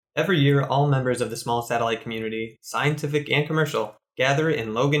Every year, all members of the small satellite community, scientific and commercial, gather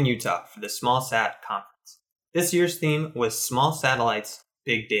in Logan, Utah for the SmallSat Conference. This year's theme was Small Satellites,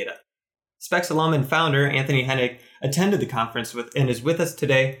 Big Data. Specs alum and founder Anthony Hennig attended the conference and is with us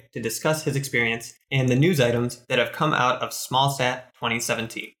today to discuss his experience and the news items that have come out of SmallSat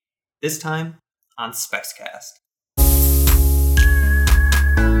 2017. This time on SpecsCast.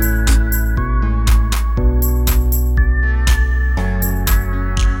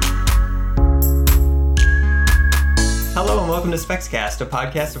 Hello and welcome to SpecsCast, a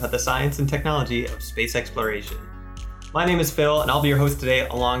podcast about the science and technology of space exploration. My name is Phil, and I'll be your host today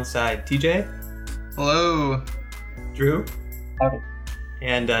alongside TJ. Hello. Drew. Hi.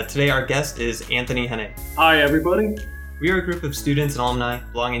 And today our guest is Anthony Hennig. Hi, everybody. We are a group of students and alumni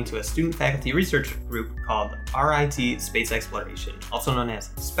belonging to a student-faculty research group called RIT Space Exploration, also known as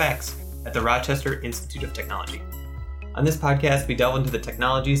SPECS, at the Rochester Institute of Technology. On this podcast, we delve into the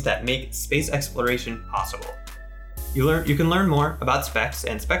technologies that make space exploration possible. You can learn more about SPECS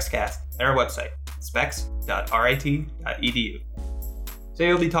and SpecsCast at our website, specs.rit.edu. Today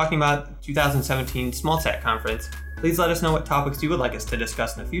we'll be talking about 2017 SmallSat Conference. Please let us know what topics you would like us to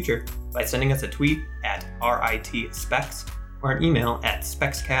discuss in the future by sending us a tweet at RITSpecs or an email at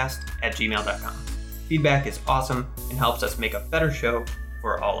specscast@gmail.com. Feedback is awesome and helps us make a better show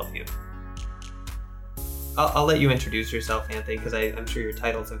for all of you. I'll let you introduce yourself, Anthony, because I'm sure your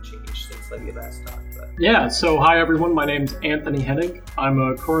titles have changed since we last talked. Yeah, so hi everyone, my name's Anthony Hennig. I'm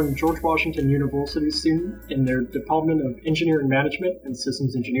a current George Washington University student in their Department of Engineering Management and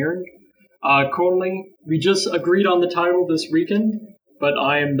Systems Engineering. Currently, we just agreed on the title this weekend, but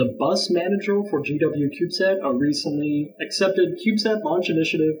I am the bus manager for GW CubeSat, a recently accepted CubeSat Launch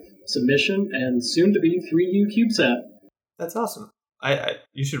Initiative submission and soon to be 3U CubeSat. That's awesome.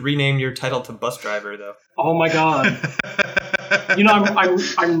 You should rename your title to bus driver, though. Oh my god. You know,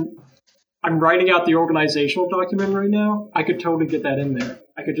 I'm writing out the organizational document right now. I could totally get that in there.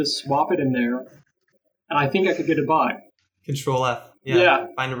 I could just swap it in there, and I think I could get it by. Control F. Yeah.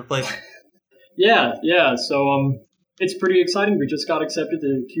 Find a replacement. Yeah. So it's pretty exciting. We just got accepted to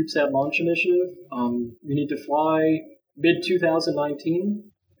the CubeSat Launch Initiative. We need to fly mid-2019,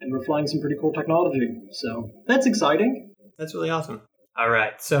 and we're flying some pretty cool technology. So that's exciting. That's really awesome. All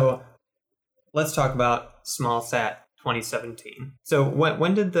right, so let's talk about SmallSat 2017. So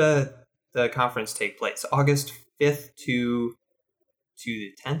when did the conference take place? August 5th to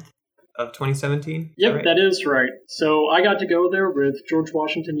the 10th of 2017? Yep, that is right. So I got to go there with George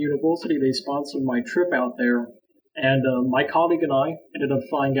Washington University. They sponsored my trip out there. And my colleague and I ended up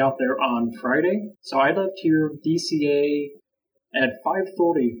flying out there on Friday. So I left here DCA at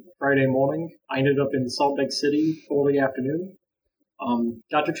 5:30 Friday morning. I ended up in Salt Lake City early afternoon.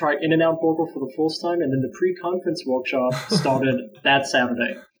 Got to try In-N-Out Burger for the first time, and then the pre-conference workshop started that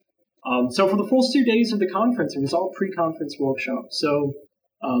Saturday. So for the first 2 days of the conference, it was all pre-conference workshop. So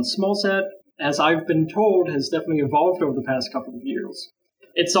SmallSat, as I've been told, has definitely evolved over the past couple of years.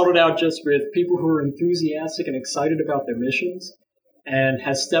 It started out just with people who are enthusiastic and excited about their missions, and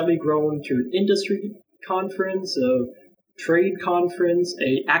has steadily grown to an industry conference, a trade conference,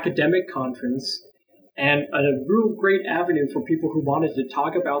 a academic conference, and a real great avenue for people who wanted to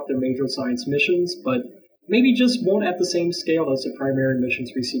talk about their major science missions, but maybe just weren't at the same scale as the primary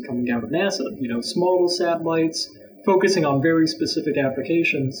missions we see coming out of NASA. You know, smaller satellites, focusing on very specific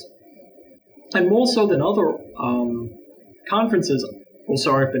applications. And more so than other conferences,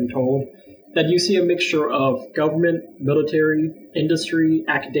 also I've been told, that you see a mixture of government, military, industry,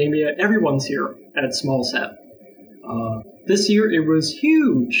 academia. Everyone's here at SmallSat. This year it was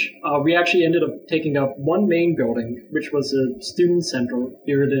huge. We actually ended up taking up one main building, which was a student center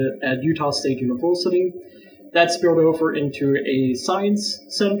here at Utah State University. That spilled over into a science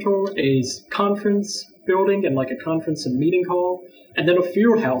center, a conference building, and like a conference and meeting hall, and then a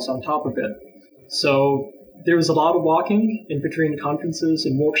field house on top of it. So there was a lot of walking in between conferences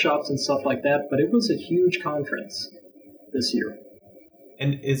and workshops and stuff like that, but it was a huge conference this year.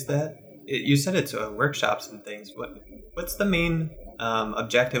 And you said it's workshops and things. What's the main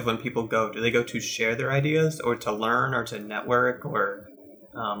objective when people go? Do they go to share their ideas, or to learn, or to network, or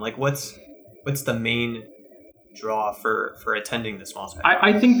what's the main draw for attending the SmallSat?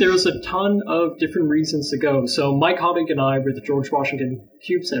 I think there's a ton of different reasons to go. So my colleague and I with the George Washington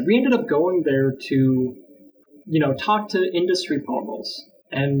CubeSat, we ended up going there to, talk to industry partners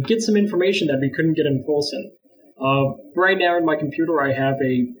and get some information that we couldn't get in person. Right now in my computer, I have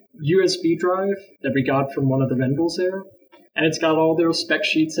a USB drive that we got from one of the vendors there, and it's got all their spec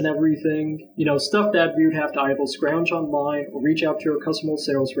sheets and everything, stuff that we would have to either scrounge online or reach out to your customer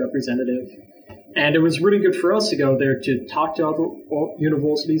sales representative. And it was really good for us to go there to talk to other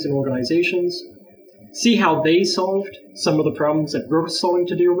universities and organizations, see how they solved some of the problems that we're starting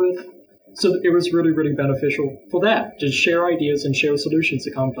to deal with. So it was really, really beneficial for that, to share ideas and share solutions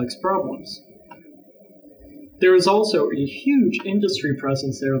to complex problems. There was also a huge industry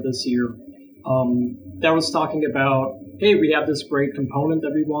presence there this year that was talking about, hey, we have this great component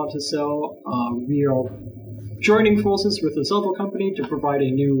that we want to sell. We are joining forces with this other company to provide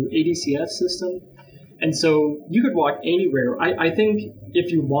a new ADCS system. And so you could walk anywhere. I think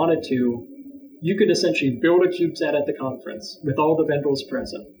if you wanted to, you could essentially build a CubeSat at the conference with all the vendors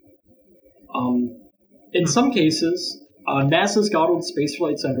present. In some cases, NASA's Goddard Space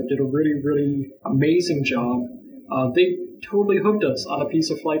Flight Center did a really, really amazing job. They totally hooked us on a piece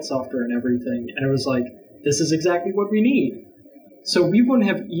of flight software and everything, and it was like, this is exactly what we need. So we wouldn't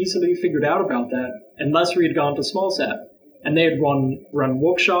have easily figured out about that unless we had gone to SmallSat, and they had run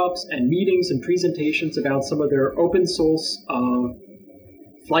workshops and meetings and presentations about some of their open source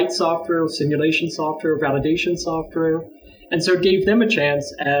flight software, simulation software, validation software, and so it gave them a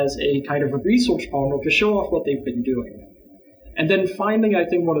chance as a kind of a research partner to show off what they've been doing. And then finally, I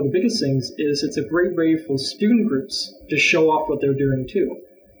think one of the biggest things is it's a great way for student groups to show off what they're doing too.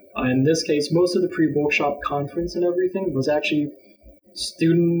 In this case, most of the pre-workshop conference and everything was actually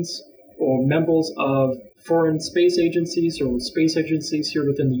students or members of foreign space agencies or space agencies here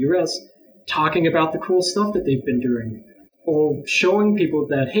within the US talking about the cool stuff that they've been doing, or showing people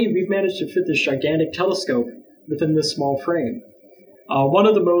that, hey, we've managed to fit this gigantic telescope within this small frame. One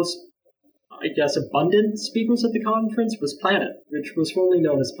of the most, I guess, abundant speakers at the conference was Planet, which was formerly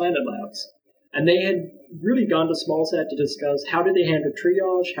known as Planet Labs. And they had really gone to SmallSat to discuss how do they handle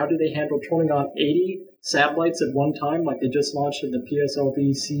triage, how do they handle turning on 80 satellites at one time, like they just launched in the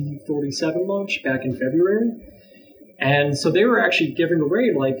PSLV C-47 launch back in February. And so they were actually giving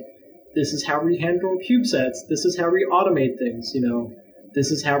away, like, this is how we handle CubeSats, this is how we automate things, this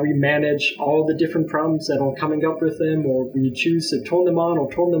is how we manage all the different problems that are coming up with them, or we choose to turn them on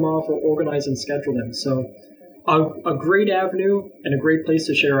or turn them off or organize and schedule them. So a great avenue and a great place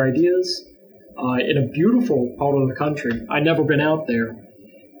to share ideas in a beautiful part of the country. I'd never been out there.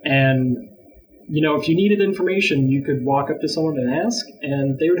 And, if you needed information, you could walk up to someone and ask,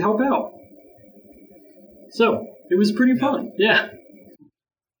 and they would help out. So it was pretty fun. Yeah.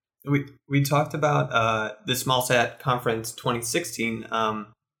 We talked about the SmallSat Conference 2016.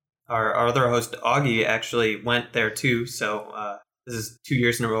 Our other host, Augie, actually went there too. So this is 2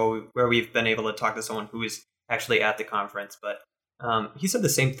 years in a row where we've been able to talk to someone who is actually at the conference. But he said the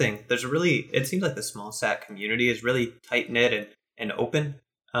same thing. It seems like the SmallSat community is really tight-knit and open.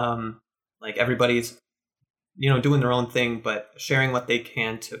 Like everybody's, doing their own thing, but sharing what they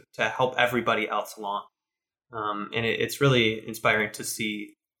can to help everybody else along. And it's really inspiring to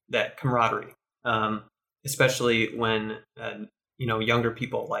see that camaraderie, especially when younger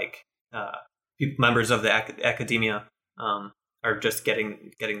people like members of the academia are just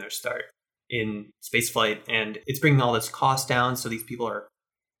getting their start in spaceflight, and it's bringing all this cost down. So these people are,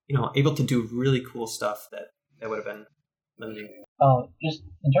 able to do really cool stuff that would have been limiting. Just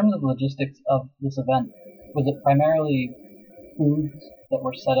in terms of the logistics of this event, was it primarily foods that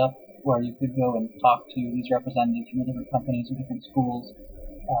were set up where you could go and talk to these representatives from the different companies or different schools?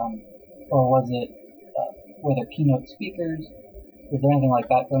 Or was it, were there keynote speakers? Was there anything like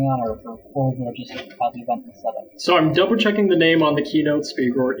that going on, or what was the logistics of how the event was set up? So I'm double-checking the name on the keynote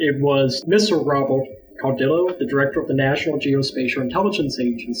speaker. It was Mr. Robert Cardillo, the director of the National Geospatial Intelligence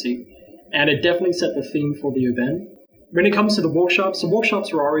Agency, and it definitely set the theme for the event. When it comes to the workshops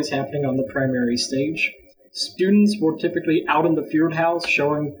were always happening on the primary stage. Students were typically out in the field house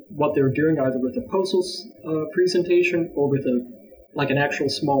showing what they were doing, either with a postal presentation or with an actual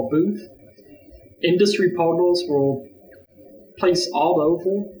small booth. Industry partners were placed all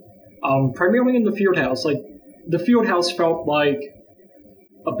over, primarily in the field house. Like, the field house felt like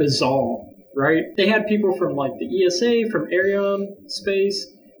a bazaar, right? They had people from the ESA, from Arianespace.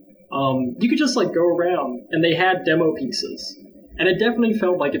 You could just go around, and they had demo pieces. And it definitely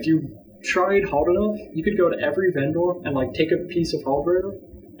felt like if you tried hard enough, you could go to every vendor and take a piece of hardware.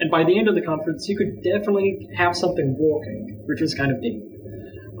 And by the end of the conference, you could definitely have something working, which was kind of neat.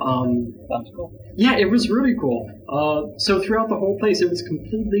 Sounds cool. Yeah, it was really cool. So throughout the whole place, it was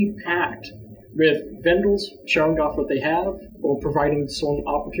completely packed with vendors showing off what they have or providing some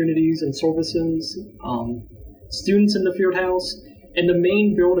opportunities and services, students in the field house. In the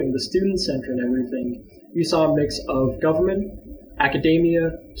main building, the student center and everything, you saw a mix of government,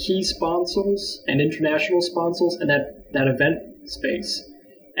 academia, key sponsors, and international sponsors, and that event space.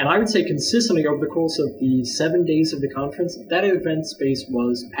 And I would say consistently over the course of the 7 days of the conference, that event space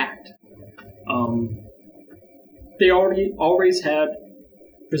was packed. They always had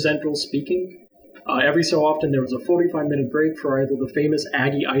presenters speaking. Every so often there was a 45-minute break for either the famous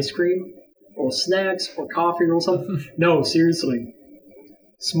Aggie ice cream, or snacks, or coffee, or something. No, seriously.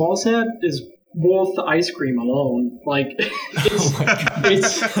 SmallSat is worth the ice cream alone. Like,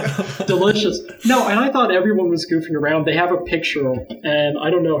 it's delicious. No, and I thought everyone was goofing around. They have a picture, and I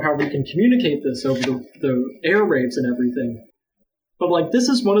don't know how we can communicate this over the airwaves and everything. But, like, this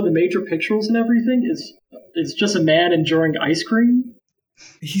is one of the major pictures and everything. It's just a man enjoying ice cream.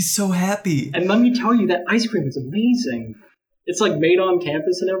 He's so happy. And let me tell you, that ice cream is amazing. It's, like, made on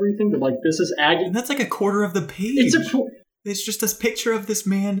campus and everything, but, like, this is Aggie. And that's like a quarter of the page. It's It's just this picture of this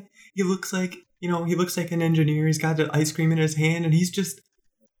man. He looks like an engineer. He's got the ice cream in his hand, and he's just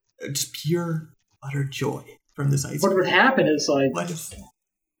pure, utter joy from this ice cream. What would happen is, like,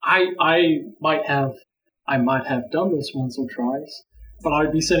 I might have done this once or twice, but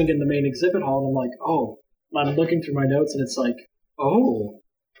I'd be sitting in the main exhibit hall, and I'm like, oh, and I'm looking through my notes, and it's like, oh,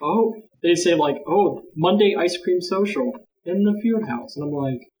 they say, like, oh, Monday ice cream social in the field house, and I'm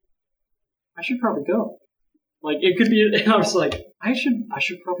like, I should probably go. Like, it could be, and I was like, I should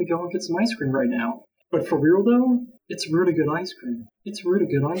probably go and get some ice cream right now. But for real, though, it's really good ice cream.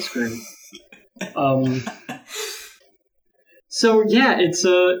 So, yeah,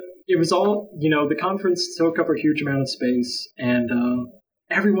 it was all, the conference took up a huge amount of space, and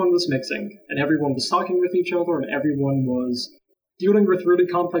everyone was mixing, and everyone was talking with each other, and everyone was dealing with really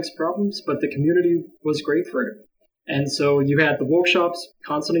complex problems, but the community was great for it. And so you had the workshops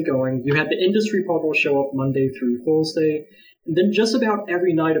constantly going. You had the industry portal show up Monday through Thursday. And then just about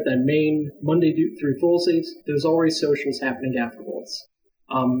every night of that main Monday through Thursdays, there's always socials happening afterwards.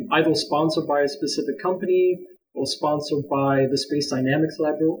 Either sponsored by a specific company or sponsored by the Space Dynamics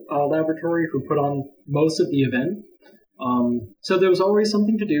Laboratory, who put on most of the event. So there was always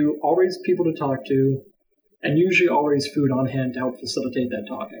something to do, always people to talk to, and usually always food on hand to help facilitate that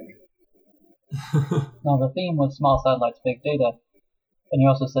talking. Now, the theme was small satellites, big data, and you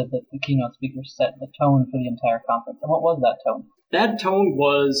also said that the keynote speaker set the tone for the entire conference. And what was that tone? That tone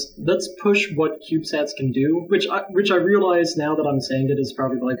was, let's push what CubeSats can do, which I realize now that I'm saying it is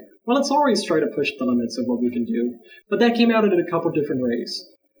probably like, well, let's always try to push the limits of what we can do. But that came out in a couple different ways.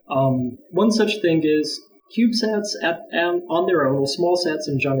 One such thing is CubeSats on their own, or small sats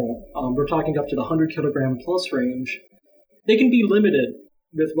in general, we're talking up to the 100 kilogram plus range, they can be limited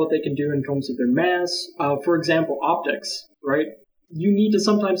with what they can do in terms of their mass. For example, optics, right? You need to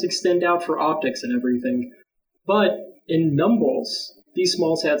sometimes extend out for optics and everything. But in numbers, these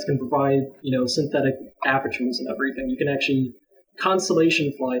small sats can provide, synthetic apertures and everything. You can actually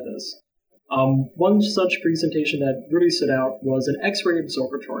constellation fly this. One such presentation that really stood out was an X-ray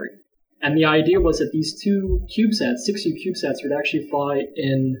observatory. And the idea was that these two CubeSats, 6U CubeSats, would actually fly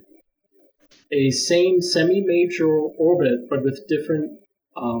in a same semi-major orbit, but with different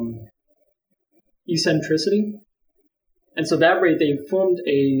eccentricity. And so that way they formed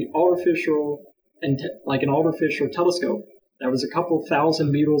an artificial telescope that was a couple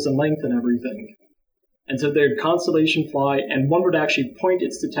thousand meters in length and everything. And so they'd constellation fly, and one would actually point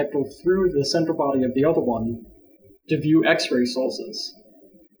its detector through the central body of the other one to view X-ray sources.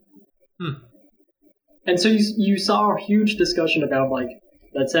 And so you saw a huge discussion about, like,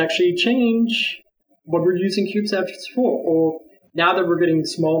 let's actually change what we're using CubeSats for, or now that we're getting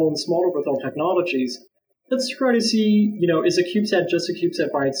smaller and smaller with our technologies, let's try to see, is a CubeSat just a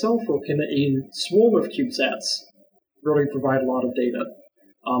CubeSat by itself, or can a swarm of CubeSats really provide a lot of data?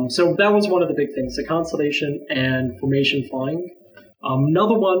 So that was one of the big things, the constellation and formation flying.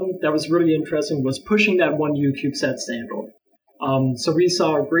 Another one that was really interesting was pushing that 1U CubeSat standard. So we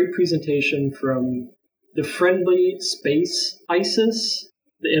saw a great presentation from the Friendly Space ISIS,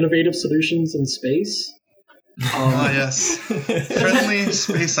 the Innovative Solutions in Space. Yes. Friendly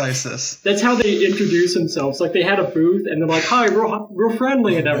Space ISIS. That's how they introduce themselves. Like, they had a booth, and they're like, hi, we're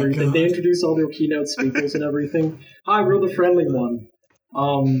friendly and everything. They introduced all their keynote speakers and everything. Hi, we're the friendly one.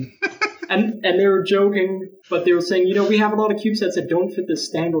 And they were joking, but they were saying, we have a lot of CubeSats that don't fit this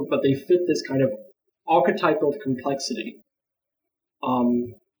standard, but they fit this kind of archetype of complexity.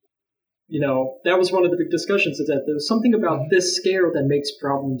 That was one of the big discussions, is that there's something about this scale that makes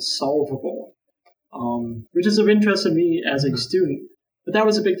problems solvable, which is of interest to me as a student. But that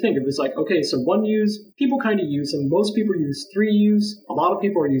was a big thing. It was like, okay, so 1Us, people kind of use them. Most people use 3Us. A lot of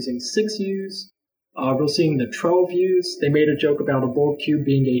people are using 6Us. We're seeing the 12Us. They made a joke about a Borg cube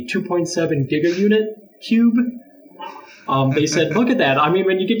being a 2.7 gigaunit cube. They said, look at that. I mean,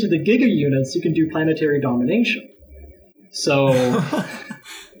 when you get to the giga units, you can do planetary domination. So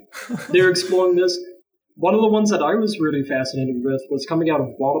they're exploring this. One of the ones that I was really fascinated with was coming out of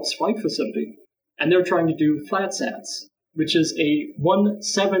Wallop's flight facility. and they're trying to do FlatSats, which is a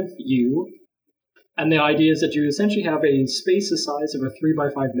 1/7 U. And the idea is that you essentially have a space the size of a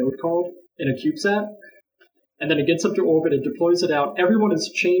 3x5 node card in a CubeSat, and then it gets up to orbit, it deploys it out. Everyone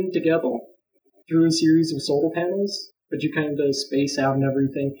is chained together through a series of solar panels, but you kind of space out and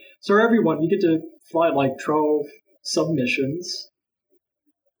everything. So everyone, you get to fly like 12 submissions,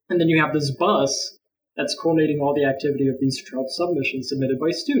 and then you have this bus that's coordinating all the activity of these 12 submissions submitted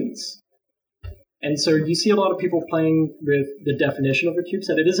by students. And so you see a lot of people playing with the definition of a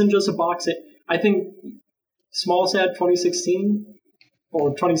CubeSat. It isn't just a box. I think SmallSat 2016,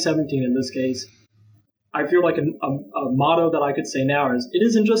 or 2017 in this case, I feel like a motto that I could say now is, it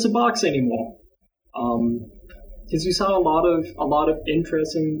isn't just a box anymore. Because you saw a lot of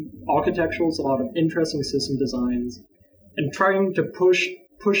interesting architecturals, a lot of interesting system designs, and trying to push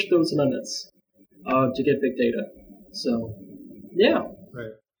those limits to get big data. So, yeah.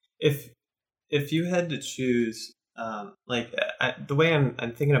 Right. If you had to choose, the way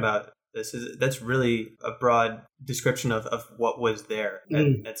I'm thinking about this is, that's really a broad description of what was there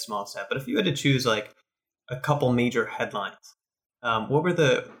at SmallSat. But if you had to choose like a couple major headlines, what were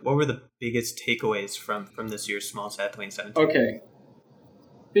the biggest takeaways from this year's SmallSat 2017? Okay.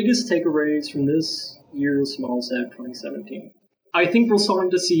 Biggest takeaways from this year's SmallSat 2017. I think we're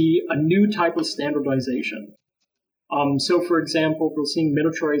starting to see a new type of standardization. So, for example, we're seeing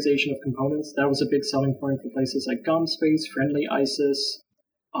miniaturization of components. That was a big selling point for places like GomSpace, Friendly ISIS,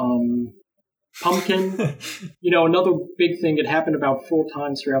 Pumpkin. Another big thing that happened about 4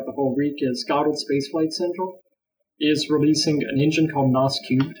 times throughout the whole week is Goddard Space Flight Center is releasing an engine called NOS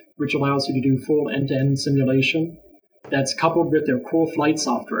Cubed, which allows you to do full end-to-end simulation that's coupled with their core flight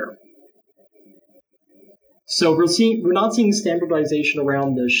software. So we're not seeing standardization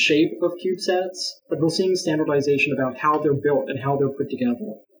around the shape of CubeSats, but we're seeing standardization about how they're built and how they're put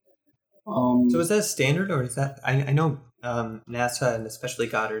together. So is that standard, or is that, I know NASA and especially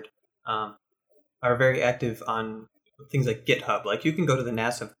Goddard are very active on things like GitHub. Like you can go to the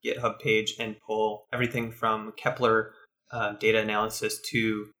NASA GitHub page and pull everything from Kepler data analysis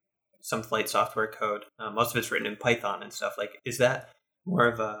to some flight software code. Most of it's written in Python and stuff. Like, is that more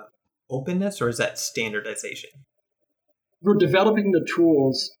of a openness, or is that standardization? We're developing the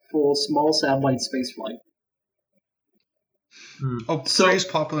tools for small satellite spaceflight. Phrase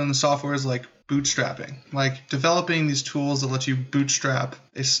popular in the software is like bootstrapping, like developing these tools that let you bootstrap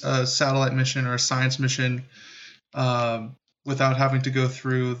a satellite mission or a science mission without having to go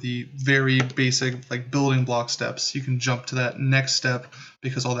through the very basic like building block steps. You can jump to that next step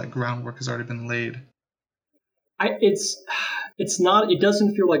because all that groundwork has already been laid. It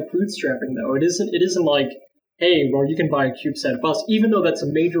doesn't feel like bootstrapping though. It isn't like, hey, well, you can buy a CubeSat bus, even though that's a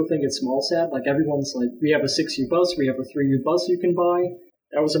major thing at SmallSat. Like everyone's like, we have a 6U bus, we have a 3U bus you can buy.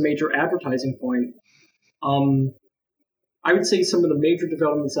 That was a major advertising point. I would say some of the major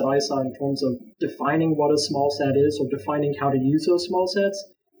developments that I saw in terms of defining what a SmallSat is or defining how to use those SmallSats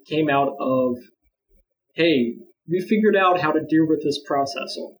came out of, hey, we figured out how to deal with this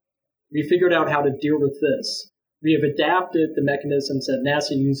processor. We figured out how to deal with this. We have adapted the mechanisms that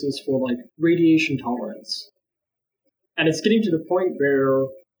NASA uses for like radiation tolerance. And it's getting to the point where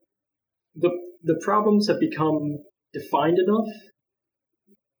the problems have become defined enough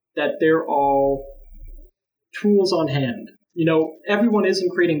that there are tools on hand. Everyone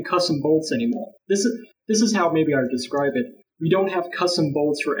isn't creating custom bolts anymore. This is how maybe I would describe it. We don't have custom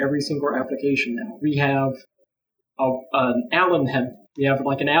bolts for every single application now. We have an Allen head. We have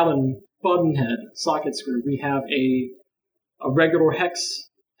like an Allen button head, socket screw. We have a regular hex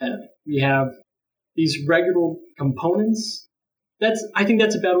head. We have these regular components. I think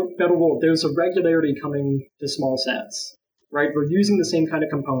that's a better word. There's a regularity coming to SmallSats, right? We're using the same kind of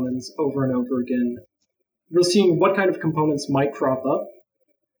components over and over again. We're seeing what kind of components might crop up.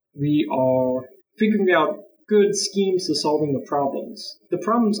 We are figuring out good schemes to solving the problems. The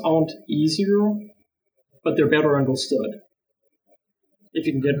problems aren't easier, but they're better understood, if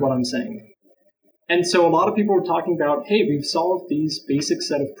you can get what I'm saying. And so a lot of people are talking about, hey, we've solved these basic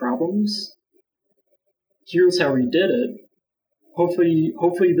set of problems. Here's how we did it.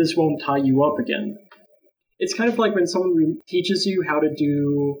 Hopefully this won't tie you up again. It's kind of like when someone teaches you how to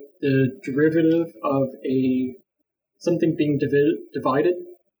do the derivative of something being divided,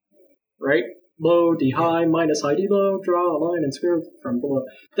 right? Low, d high, minus high, d low, draw a line and square from below.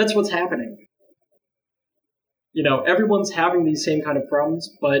 That's what's happening. Everyone's having these same kind of problems,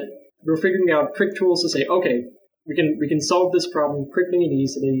 but we're figuring out quick tools to say, okay, we can solve this problem quickly and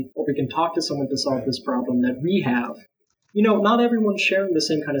easily, or we can talk to someone to solve this problem that we have. Not everyone's sharing the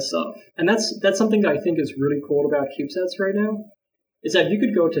same kind of stuff. And that's something that I think is really cool about CubeSats right now, is that you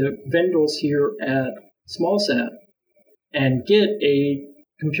could go to vendors here at SmallSat and get a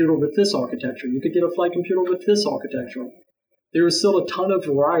computer with this architecture. You could get a flight computer with this architecture. There is still a ton of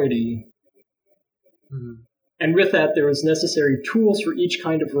variety. Mm-hmm. And with that, there is necessary tools for each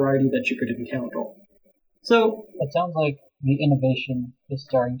kind of variety that you could encounter. So it sounds like the innovation is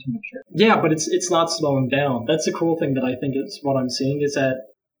starting to mature. Yeah, but it's not slowing down. That's the cool thing that I think is what I'm seeing, is that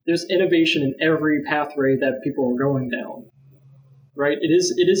there's innovation in every pathway that people are going down. Right?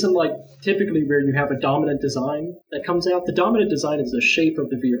 It isn't like typically where you have a dominant design that comes out. The dominant design is the shape of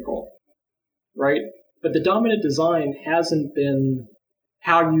the vehicle. Right? But the dominant design hasn't been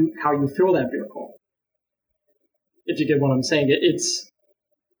how you feel that vehicle. If you get what I'm saying. It's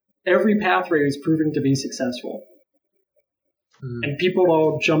every pathway is proving to be successful. And people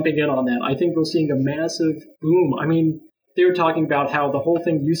are jumping in on that. I think we're seeing a massive boom. I mean, they were talking about how the whole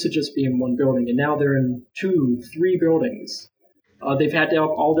thing used to just be in one building, and now they're in 2, 3 buildings. They've had to up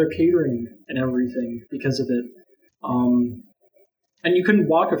all their catering and everything because of it. And you couldn't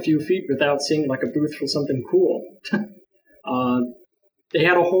walk a few feet without seeing like a booth for something cool. They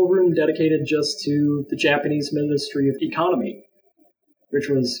had a whole room dedicated just to the Japanese Ministry of Economy, which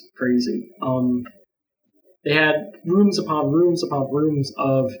was crazy. They had rooms upon rooms upon rooms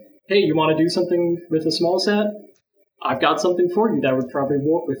of, hey, you want to do something with a SmallSat? I've got something for you that would probably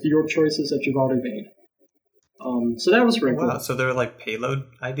work with your choices that you've already made. So that was really cool. Wow, so there were like payload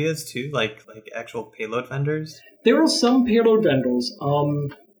ideas too, like actual payload vendors? There were some payload vendors.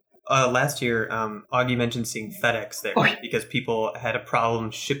 Last year, Augie mentioned seeing FedEx there because people had a problem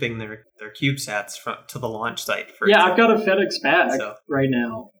shipping their CubeSats to the launch site. Yeah, I've got a FedEx bag right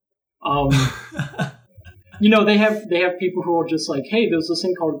now. You know, they have people who are just like, hey, there's this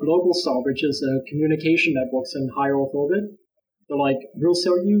thing called Globalstar, which is a communication networks in high Earth orbit. They're like, we'll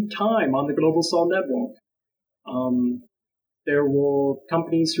sell you time on the Globalstar network. There were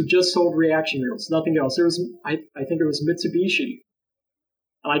companies who just sold reaction wheels, nothing else. There was, I think it was Mitsubishi.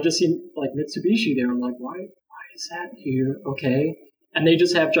 And I just seen like Mitsubishi there. I'm like, why is that here? Okay. And they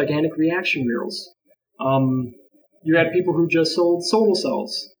just have gigantic reaction wheels. You had people who just sold solar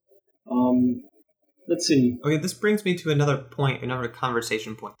cells. Let's see. Okay, this brings me to another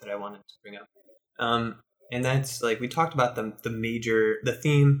conversation point that I wanted to bring up. And that's like, we talked about the major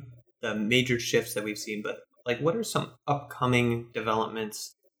shifts that we've seen, but like, what are some upcoming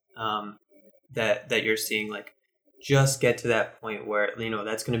developments that you're seeing, like, just get to that point where, you know,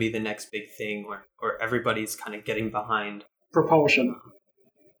 that's going to be the next big thing, or everybody's kind of getting behind? Propulsion.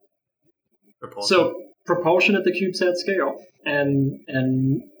 So propulsion at the CubeSat scale, and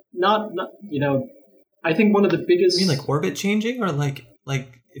not you know, I think one of the biggest. You mean like orbit changing, or like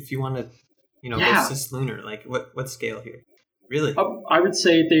if you want to, you know, go cislunar, like what scale here? Really? I would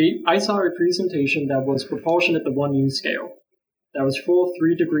say I saw a presentation that was propulsion at the 1U scale. That was full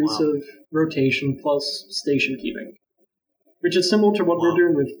 3 degrees of rotation plus station keeping, which is similar to what we're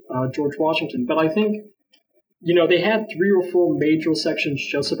doing with George Washington. But I think, you know, they had 3 or 4 major sections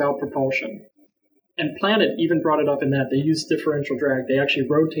just about propulsion. And Planet even brought it up in that they use differential drag. They actually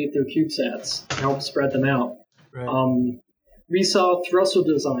rotate their CubeSats to help spread them out. Right. We saw thruster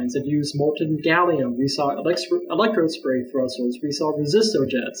designs that use molten gallium. We saw electrospray thrusters. We saw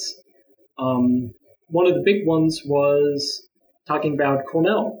resistojets. One of the big ones was talking about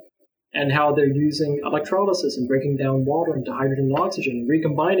Cornell and how they're using electrolysis and breaking down water into hydrogen and oxygen and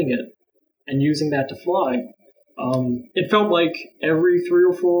recombining it and using that to fly. It felt like every 3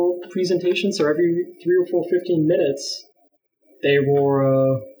 or 4 presentations, or every 3 or 4 15 minutes, they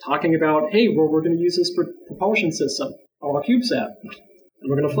were talking about, hey, well, we're going to use this propulsion system on our CubeSat, and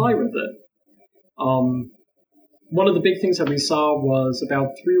we're going to fly with it. One of the big things that we saw was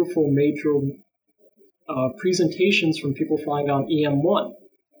about 3 or 4 major presentations from people flying on EM1.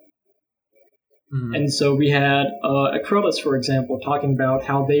 And so we had Acrylus, for example, talking about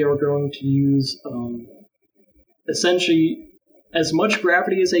how they are going to use essentially as much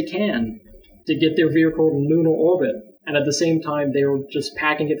gravity as they can to get their vehicle in lunar orbit, and at the same time they were just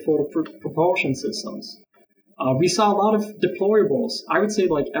packing it full of propulsion systems. We saw a lot of deployables. I would say,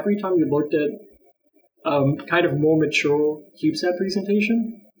 like, every time you looked at kind of more mature CubeSat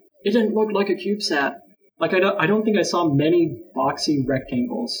presentation, it didn't look like a CubeSat. Like, I don't think I saw many boxy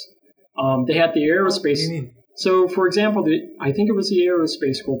rectangles. They had the aerospace. What do you mean? So, for example, I think it was the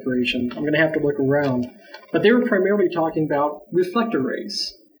Aerospace Corporation. I'm going to have to look around. But they were primarily talking about reflector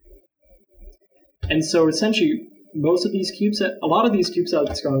rays. And so, essentially, most of these CubeSats, a lot of these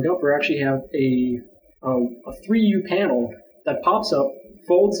CubeSats going up, actually have a 3U panel that pops up,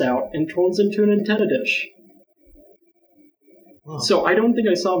 folds out, and turns into an antenna dish. Wow. So I don't think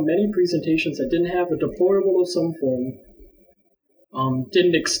I saw many presentations that didn't have a deployable of some form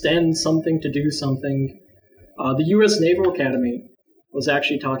didn't extend something to do something. The U.S. Naval Academy was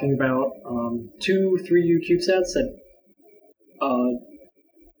actually talking about 2 3U CubeSats that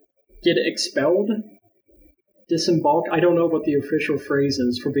get expelled, disembark. I don't know what the official phrase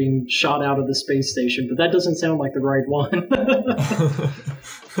is for being shot out of the space station, but that doesn't sound like the right one.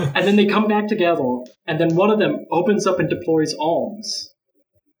 And then they come back together, and then one of them opens up and deploys arms.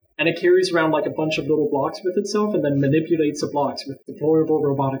 And it carries around like a bunch of little blocks with itself, and then manipulates the blocks with deployable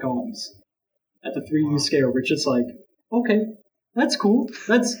robotic arms at the 3U scale, which is like, okay, that's cool.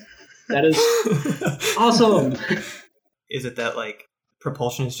 That is awesome. Is it that like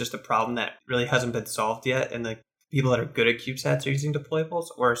propulsion is just a problem that really hasn't been solved yet, and the people that are good at CubeSats are using deployables,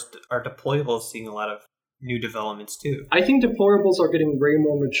 or are deployables seeing a lot of new developments too? I think deployables are getting way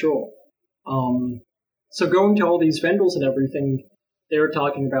more mature. So going to all these vendors and everything, they're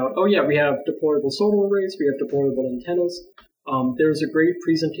talking about, oh yeah, we have deployable solar arrays, we have deployable antennas. There's a great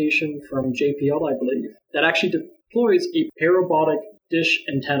presentation from JPL, I believe, that actually deploys a parabolic dish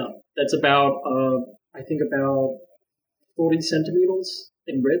antenna that's about 40 centimeters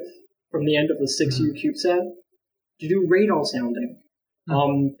in width from the end of the 6U CubeSat to do radar sounding.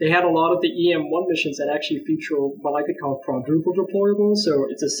 They had a lot of the EM1 missions that actually feature what I could call quadruple deployable. So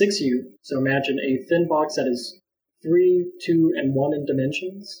it's a 6U. So imagine a thin box that is 3, 2, and 1 in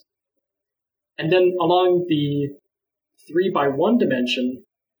dimensions. And then along the 3x1 dimension,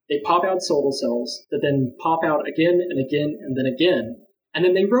 they pop out solar cells that then pop out again and again and then again. And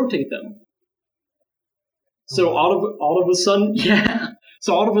then they rotate them. So all of a sudden, yeah.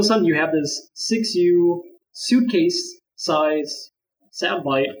 So all of a sudden you have this 6U suitcase size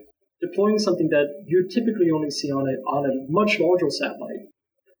satellite deploying something that you typically only see on a much larger satellite.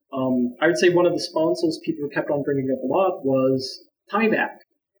 I would say one of the sponsors people kept on bringing up a lot was Tyvak,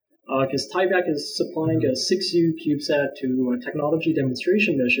 because Tyvak is supplying a 6U CubeSat to a technology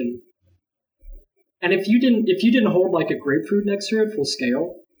demonstration mission. And if you didn't hold like a grapefruit next to it full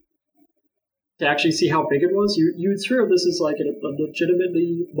scale to actually see how big it was, you'd swear this is like a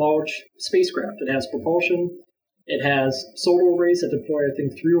legitimately large spacecraft. It has propulsion. It has solar arrays that deploy, I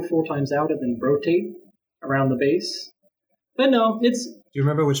think, 3 or 4 times out and then rotate around the base. But no, it's... Do you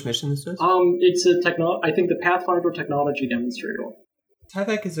remember which mission this was? It's I think the Pathfinder technology demonstrator.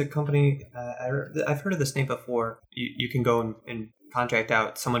 Tyvak is a company, I've heard of this name before. You can go and contract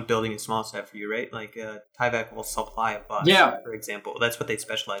out someone building a small set for you, right? Like Tyvak will supply a bus, for example. That's what they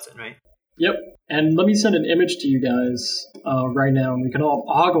specialize in, right? Yep. And let me send an image to you guys right now, and we can all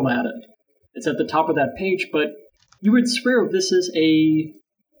ogle at it. It's at the top of that page, but you would swear this is a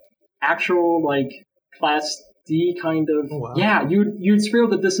actual, like, Class D kind of... Oh, wow. Yeah, you'd swear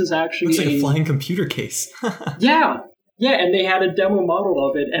that this is actually looks like a flying computer case. Yeah, and they had a demo model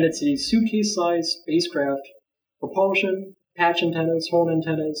of it, and it's a suitcase-sized spacecraft, propulsion, patch antennas, horn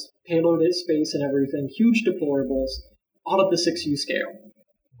antennas, payload is space and everything, huge deployables, all at the 6U scale.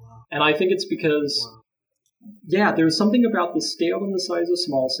 Wow. And I think it's because... Wow. Yeah, there's something about the scale and the size of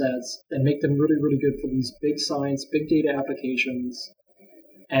small sets that make them really, really good for these big science, big data applications.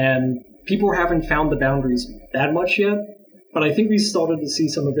 And people haven't found the boundaries that much yet, but I think we started to see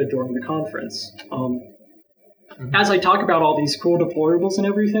some of it during the conference. As I talk about all these cool deployables and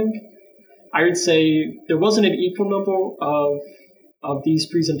everything, I would say there wasn't an equal number of these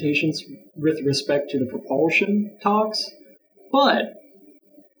presentations with respect to the propulsion talks, but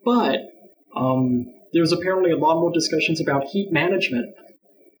there's apparently a lot more discussions about heat management.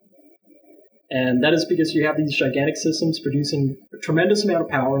 And that is because you have these gigantic systems producing a tremendous amount of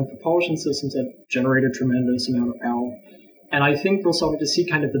power and propulsion systems that generate a tremendous amount of power. And I think we're starting to see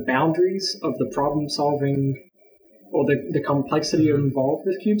kind of the boundaries of the problem solving or the complexity involved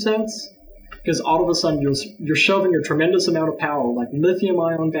with CubeSats. Because all of a sudden you're shoving a tremendous amount of power, like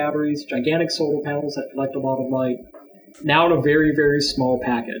lithium-ion batteries, gigantic solar panels that collect a lot of light, now in a very, very small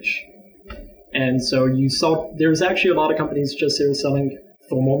package. And so you saw there's actually a lot of companies just there selling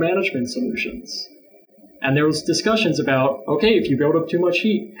thermal management solutions. And there was discussions about, okay, if you build up too much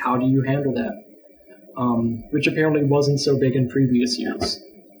heat, how do you handle that? Which apparently wasn't so big in previous years.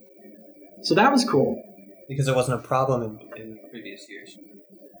 So that was cool. Because it wasn't a problem in previous years.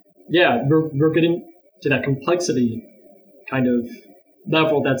 Yeah, we're getting to that complexity kind of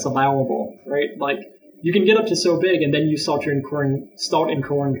level that's allowable, right? Like, you can get up to so big, and then you start incurring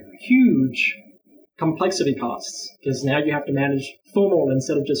huge complexity costs, because now you have to manage thermal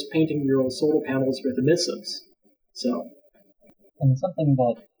instead of just painting your solar panels with emissives. So, and something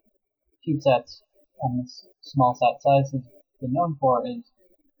that CubeSats and this small sat size has been known for is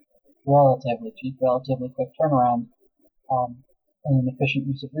relatively cheap, relatively quick turnaround, and an efficient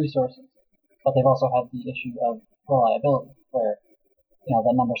use of resources. But they've also had the issue of reliability, where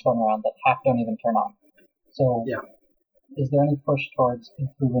that number's going around that half don't even turn on. So, Yeah. Is there any push towards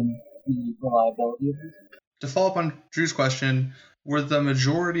improving the reliability of these? To follow up on Drew's question, were the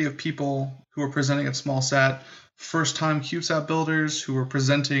majority of people who were presenting at SmallSat first-time CubeSat builders who were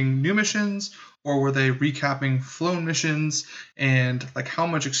presenting new missions, or were they recapping flown missions? And like, how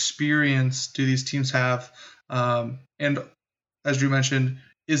much experience do these teams have? And as Drew mentioned,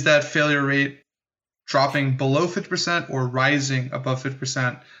 is that failure rate dropping below 50% or rising above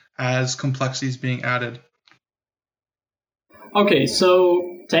 50% as complexity is being added? Okay, so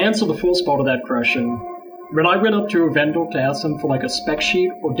to answer the first part of that question, when I went up to a vendor to ask them for like a spec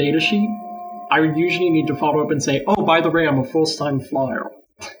sheet or data sheet, I would usually need to follow up and say, oh, by the way, I'm a first-time flyer.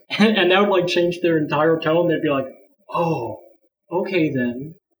 And that would like change their entire tone. They'd be like, oh, okay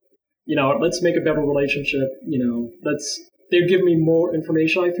then. Let's make a better relationship. They'd give me more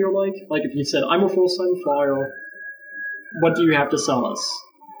information, I feel like. Like if you said, I'm a first-time flyer, what do you have to sell us?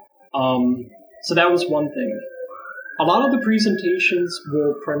 So that was one thing. A lot of the presentations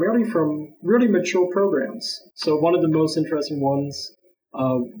were primarily from really mature programs. So one of the most interesting ones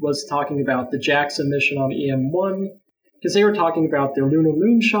was talking about the JAXA mission on EM1, because they were talking about their lunar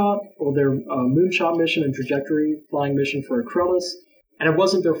moonshot, or their moonshot mission and trajectory flying mission for Acrellis, and it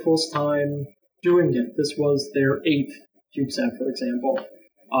wasn't their first time doing it. This was their 8th CubeSat, for example.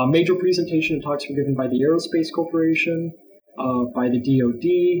 Major presentation and talks were given by the Aerospace Corporation, by the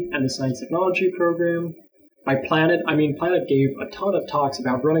DoD and the Science Technology Program, by Planet. Planet gave a ton of talks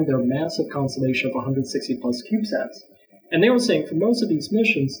about running their massive constellation of 160 plus CubeSats. And they were saying for most of these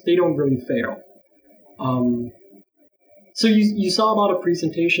missions, they don't really fail. So you saw a lot of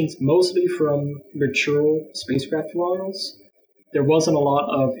presentations, mostly from mature spacecraft flyers. There wasn't a lot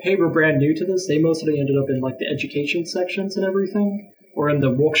of, hey, we're brand new to this. They mostly ended up in like the education sections and everything, or in the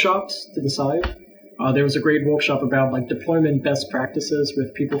workshops to the side. There was a great workshop about like deployment best practices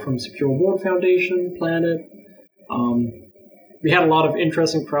with people from Secure World Foundation, Planet. We had a lot of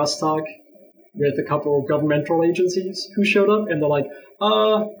interesting crosstalk with a couple of governmental agencies who showed up, and they're like,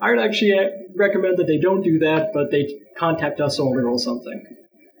 I would actually recommend that they don't do that, but they contact us earlier or something.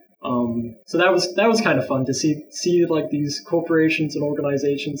 So that was kind of fun to see like these corporations and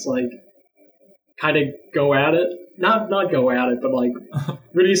organizations like kind of go at it. Not go at it, but like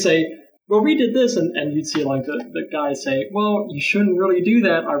really say, well, we did this, and you'd see like the guy say, well, you shouldn't really do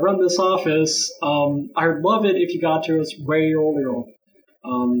that. I run this office. I'd love it if you got to us way earlier.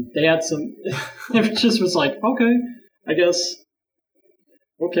 They had some, it just was like, okay, I guess,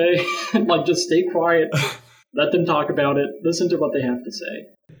 okay, like just stay quiet, let them talk about it, listen to what they have to say.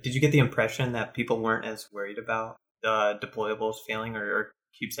 Did you get the impression that people weren't as worried about deployables failing or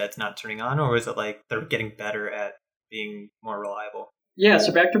CubeSats not turning on, or was it like they're getting better at being more reliable? Yeah,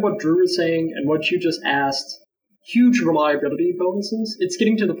 so back to what Drew was saying and what you just asked, huge reliability bonuses. It's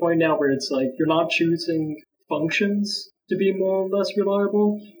getting to the point now where it's like you're not choosing functions to be more or less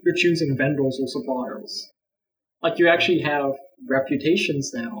reliable, you're choosing vendors or suppliers. Like you actually have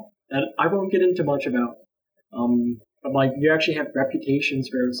reputations now that I won't get into much about. But like you actually have reputations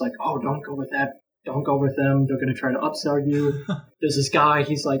where it's like, oh, don't go with that, don't go with them, they're going to try to upsell you. There's this guy,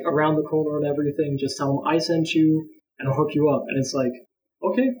 he's like around the corner and everything, just tell him I sent you and I'll hook you up. And it's like,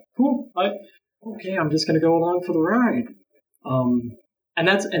 okay, cool, I'm just going to go along for the ride. And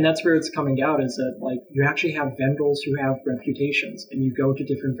that's where it's coming out, is that like you actually have vendors who have reputations, and you go to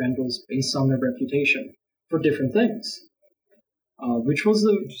different vendors based on their reputation for different things. Which was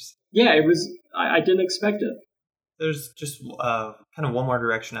it was, I didn't expect it. There's just kind of one more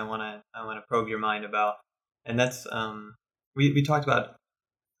direction I want to probe your mind about, and that's we talked about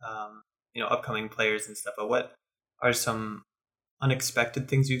upcoming players and stuff, but what are some unexpected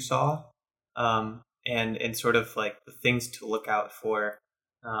things you saw, and sort of like the things to look out for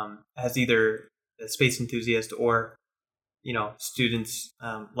as either a space enthusiast or students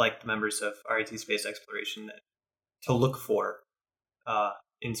like the members of RIT Space Exploration to look for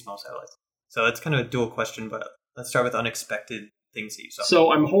in small satellites. So it's kind of a dual question, but let's start with unexpected things that you saw.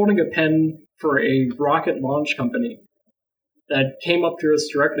 So I'm holding a pen for a rocket launch company that came up to us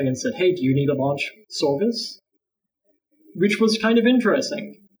directly and said, hey, do you need a launch service? Which was kind of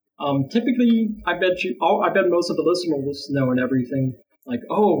interesting. Typically, I bet most of the listeners know and everything, like,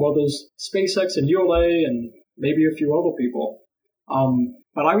 oh, well, there's SpaceX and ULA and maybe a few other people.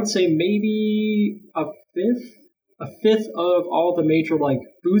 But I would say maybe a fifth of all the major like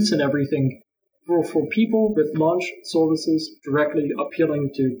booths and everything were for people with launch services directly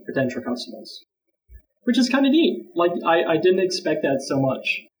appealing to potential customers, which is kind of neat. Like I didn't expect that so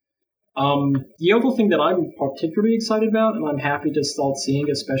much. The other thing that I'm particularly excited about, and I'm happy to start seeing,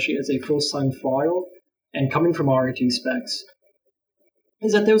 especially as a first-time flyer and coming from RIT Specs,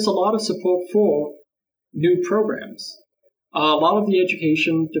 is that there's a lot of support for new programs. A lot of the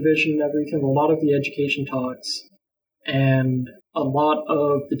education division and everything, a lot of the education talks, and a lot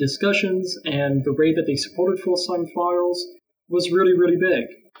of the discussions and the way that they supported full-time files was really, really big.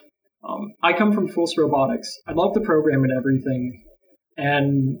 I come from Force Robotics. I love the program and everything,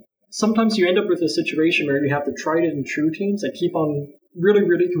 and sometimes you end up with a situation where you have the tried and true teams that keep on really,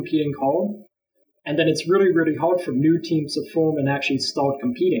 really competing hard, and then it's really, really hard for new teams to form and actually start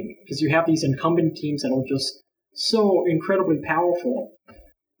competing, because you have these incumbent teams that are just so incredibly powerful.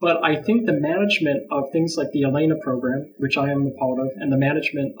 But I think the management of things like the ELENA program, which I am a part of, and the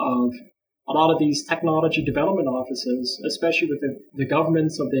management of a lot of these technology development offices, especially with the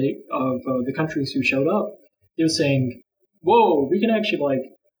governments of the countries who showed up, they're saying, whoa, we can actually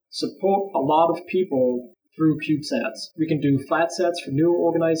support a lot of people through CubeSats. We can do flat sats for newer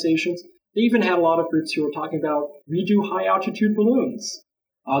organizations. They even had a lot of groups who were talking about, we do high altitude balloons.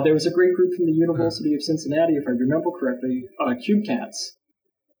 There was a great group from the University of Cincinnati, if I remember correctly, CubeCats.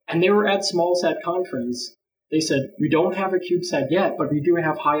 And they were at SmallSat conference. They said, we don't have a CubeSat yet, but we do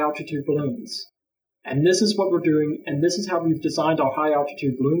have high altitude balloons. And this is what we're doing, and this is how we've designed our high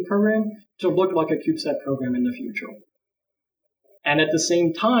altitude balloon program to look like a CubeSat program in the future. And at the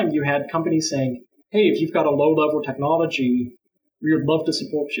same time, you had companies saying, hey, if you've got a low-level technology, we would love to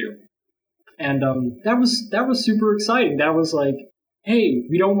support you. And that was super exciting. That was like, hey,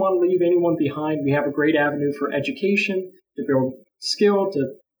 we don't want to leave anyone behind. We have a great avenue for education, to build skill.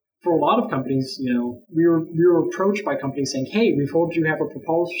 For a lot of companies, we were approached by companies saying, hey, we've heard you have a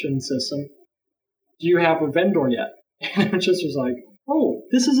propulsion system. Do you have a vendor yet? And it just was like, oh,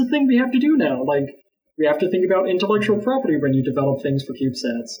 this is a thing we have to do now. We have to think about intellectual property when you develop things for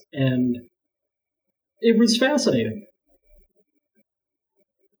CubeSats. And it was fascinating.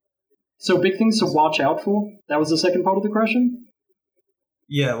 So big things to watch out for? That was the second part of the question?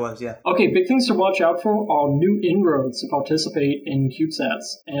 Yeah, it was, yeah. Okay, big things to watch out for are new inroads to participate in CubeSats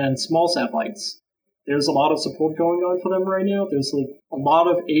and small satellites. There's a lot of support going on for them right now. There's a lot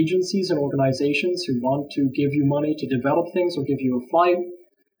of agencies and organizations who want to give you money to develop things or give you a flight.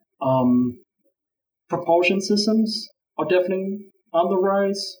 Propulsion systems are definitely on the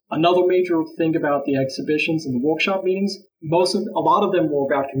rise. Another major thing about the exhibitions and the workshop meetings, a lot of them were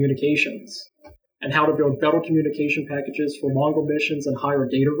about communications and how to build better communication packages for longer missions and higher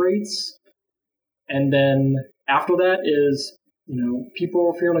data rates. And then after that is,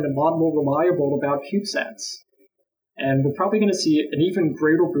 people are feeling a lot more reliable about CubeSats. And we're probably going to see an even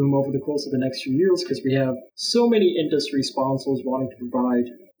greater boom over the course of the next few years because we have so many industry sponsors wanting to provide,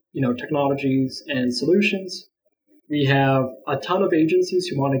 technologies and solutions. We have a ton of agencies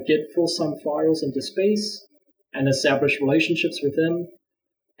who want to get full-sum files into space and establish relationships with them.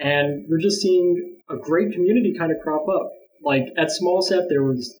 And we're just seeing a great community kind of crop up. Like at SmallSat, there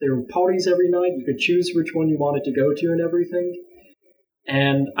were parties every night. You could choose which one you wanted to go to and everything.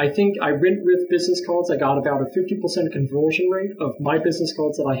 And I think I went with business cards. I got about a 50% conversion rate of my business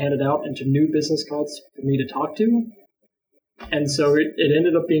cards that I handed out into new business cards for me to talk to. And so it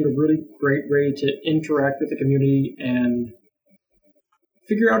ended up being a really great way to interact with the community and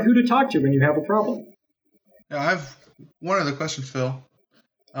figure out who to talk to when you have a problem. Yeah, I have one other question, Phil.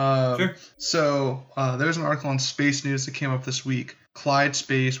 Sure. So there's an article on Space News that came up this week. Clyde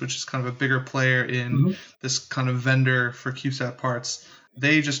Space, which is kind of a bigger player in this kind of vendor for CubeSat parts,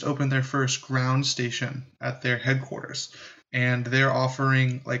 they just opened their first ground station at their headquarters. And they're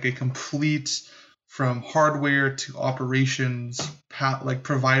offering a complete, from hardware to operations,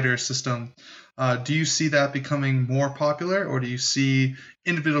 provider system. Do you see that becoming more popular, or do you see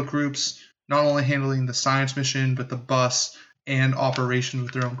individual groups not only handling the science mission, but the bus and operations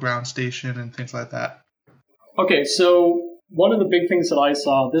with their own ground station and things like that? Okay, so one of the big things that I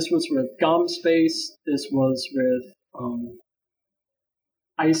saw, this was with GomSpace, this was with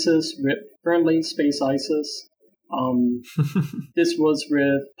ISIS, with Friendly Space ISIS, this was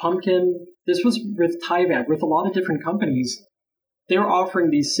with Pumpkin, this was with TIVAC, with a lot of different companies. They're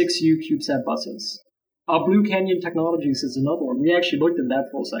offering these 6U CubeSat buses. Blue Canyon Technologies is another one. We actually looked at that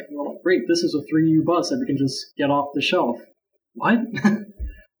for a second. We're like, great, this is a 3U bus that we can just get off the shelf. What?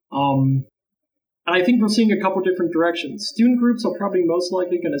 And I think we're seeing a couple different directions. Student groups are probably most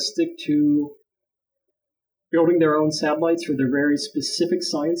likely going to stick to building their own satellites for their very specific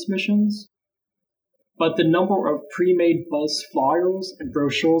science missions. But the number of pre-made bus flyers and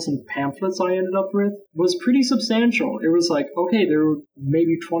brochures and pamphlets I ended up with was pretty substantial. It was like, okay, there were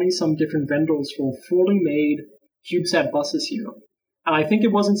maybe 20-some different vendors for fully made CubeSat buses here. And I think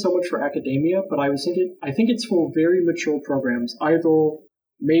it wasn't so much for academia, but I think it's for very mature programs, either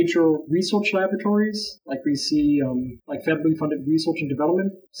major research laboratories, like we see like federally funded research and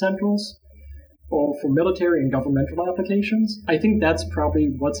development centers, or for military and governmental applications. I think that's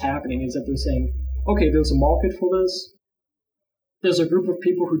probably what's happening, is that they're saying, okay, there's a market for this. There's a group of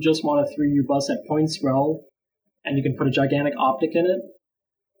people who just want a 3U bus that points well, and you can put a gigantic optic in it.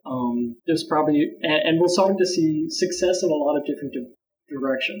 There's probably, and we're starting to see success in a lot of different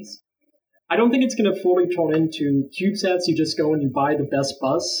directions. I don't think it's going to fully turn into CubeSats. You just go and you buy the best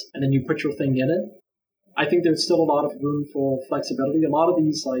bus, and then you put your thing in it. I think there's still a lot of room for flexibility. A lot of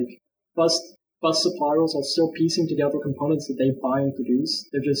these like bus suppliers are still piecing together components that they buy and produce.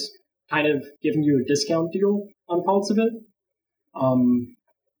 They're just kind of giving you a discount deal on parts of it.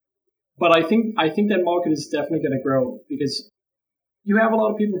 But I think that market is definitely going to grow, because you have a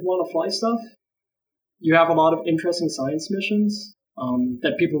lot of people who want to fly stuff. You have a lot of interesting science missions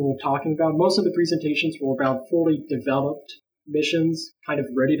that people were talking about. Most of the presentations were about fully developed missions, kind of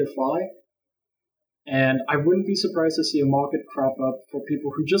ready to fly. And I wouldn't be surprised to see a market crop up for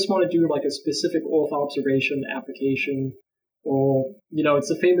people who just want to do like a specific Earth observation application, or, you know, it's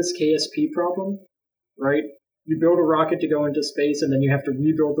the famous KSP problem, right? You build a rocket to go into space, and then you have to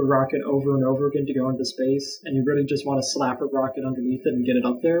rebuild the rocket over and over again to go into space, and you really just want to slap a rocket underneath it and get it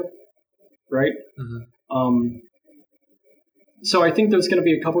up there, right? Mm-hmm. So I think there's going to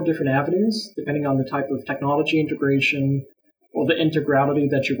be a couple different avenues, depending on the type of technology integration or the integrality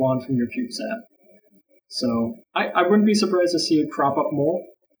that you want from your CubeSat. So I wouldn't be surprised to see it crop up more,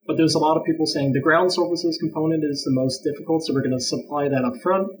 but there's a lot of people saying the ground services component is the most difficult, so we're going to supply that up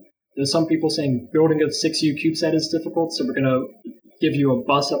front. There's some people saying building a 6U CubeSat is difficult, so we're going to give you a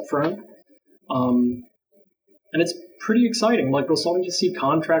bus up front. And it's pretty exciting. Like, we're starting to see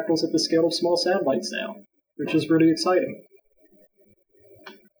contractors at the scale of small satellites now, which is really exciting.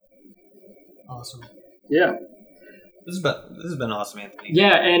 Awesome. Yeah. This has been awesome, Anthony.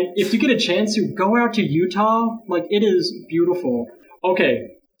 Yeah, and if you get a chance to go out to Utah, like, it is beautiful.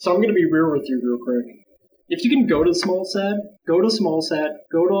 Okay, so I'm going to be real with you real quick. If you can go to SmallSat, go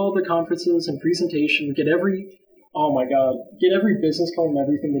to all the conferences and presentation, get every business card and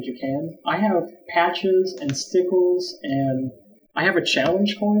everything that you can. I have patches and stickers, and I have a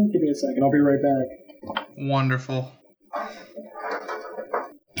challenge coin. Give me a second, I'll be right back. Wonderful.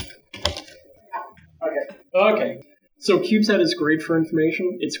 Okay. So CubeSat is great for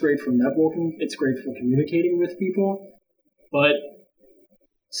information, it's great for networking, it's great for communicating with people, but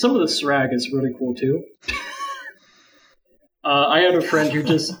some of the swag is really cool too. I had a friend who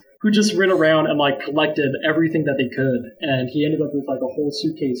just went around and like collected everything that they could, and he ended up with like a whole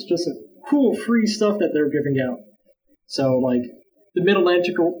suitcase just of cool free stuff that they're giving out. So like the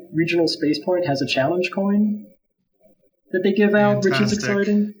Mid-Atlantic Regional Spaceport has a challenge coin that they give out, Fantastic. Which is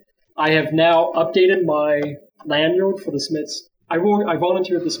exciting. I have now updated my lanyard for the Smiths. I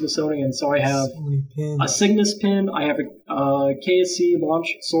volunteered at the Smithsonian, so I have a Cygnus pin, I have a KSC Launch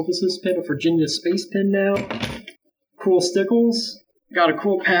Services pin, a Virginia Space pin now. Cool stickles. Got a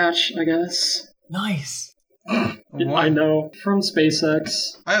cool patch, I guess. Nice. I know. From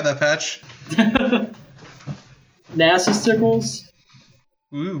SpaceX. I have that patch. NASA stickles.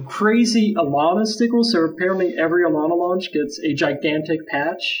 Ooh. Crazy Alana stickles, so apparently every Alana launch gets a gigantic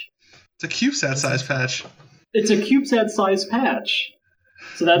patch. It's a CubeSat size patch. It's a CubeSat-sized patch.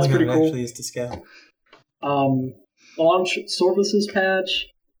 So that's pretty cool. It actually is to scale. Launch services patch.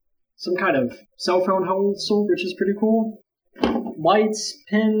 Some kind of cell phone holster, which is pretty cool. Lights,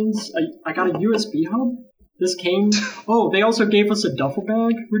 pins. I got a USB hub. This came... Oh, they also gave us a duffel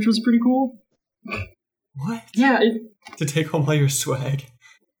bag, which was pretty cool. What? Yeah, to take home all your swag.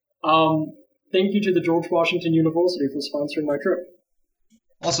 Thank you to the George Washington University for sponsoring my trip.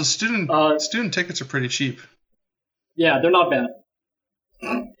 Also, student tickets are pretty cheap. Yeah, they're not bad.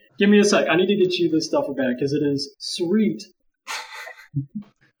 Give me a sec. I need to get you this duffel bag because it is sweet.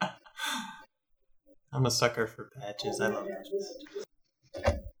 I'm a sucker for patches. I love patches.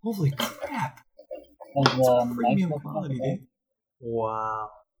 Holy crap! Premium quality, dude. Wow.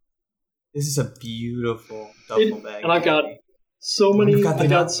 This is a beautiful duffel bag. And I've got so many. I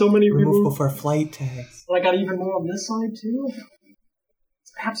got so many removable for flight tags. And I got even more on this side too.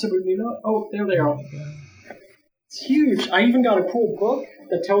 It's absolutely not. Oh, there they are. It's huge. I even got a cool book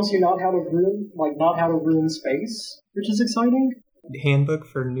that tells you not how to ruin space, which is exciting. Handbook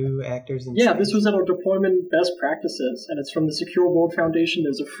for new actors in Yeah, space. this was at our deployment best practices, and it's from the Secure World Foundation.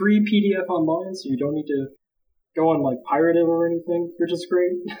 There's a free PDF online, so you don't need to go and pirate it or anything, which is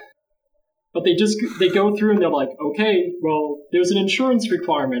great. But they go through and they're like, okay, well, there's an insurance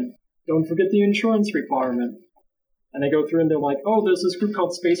requirement. Don't forget the insurance requirement. And they go through and they're like, oh, there's this group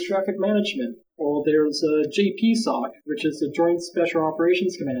called Space Traffic Management. Or there's a JPSOC, which is the Joint Special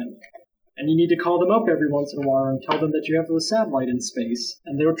Operations Command. And you need to call them up every once in a while and tell them that you have a satellite in space,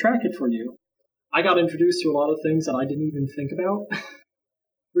 and they'll track it for you. I got introduced to a lot of things that I didn't even think about,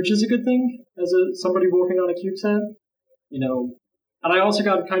 which is a good thing as somebody working on a CubeSat. And I also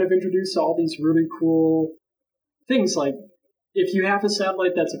got kind of introduced to all these really cool things, like if you have a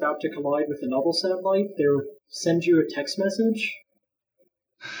satellite that's about to collide with another satellite, they'll send you a text message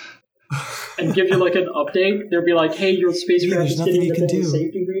and give you like an update. They'll be like, hey, your spacecraft is getting within the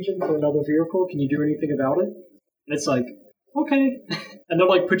safety region for another vehicle. Can you do anything about it? And it's like, okay. And they'll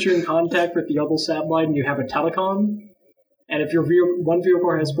like put you in contact with the other satellite and you have a telecom. And if your one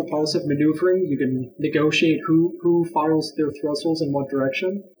vehicle has propulsive maneuvering, you can negotiate who fires their thrusters in what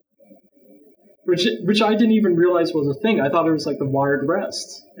direction. Which I didn't even realize was a thing. I thought it was like the wired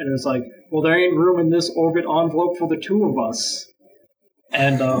rest. And it was like, well, there ain't room in this orbit envelope for the two of us.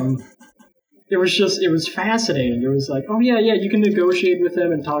 And it was fascinating. It was like, oh yeah, you can negotiate with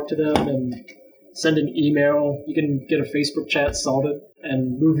them and talk to them and send an email. You can get a Facebook chat started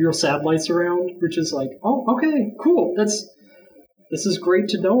and move your satellites around, which is like, oh, okay, cool. This is great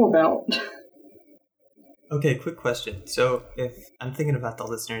to know about. Okay, quick question. So if I'm thinking about the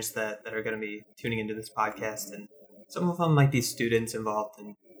listeners that are going to be tuning into this podcast, and some of them might be students involved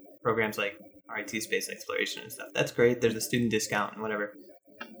in programs like RIT space exploration and stuff. That's great. There's a student discount and whatever.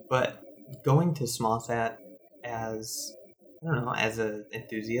 But going to SmallSat as an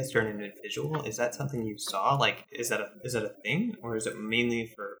enthusiast or an individual, is that something you saw? Like, is that a thing, or is it mainly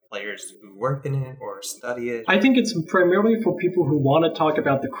for players who work in it or study it? I think it's primarily for people who want to talk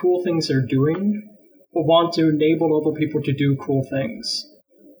about the cool things they're doing or want to enable other people to do cool things.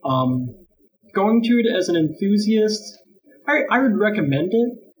 Going to it as an enthusiast, I would recommend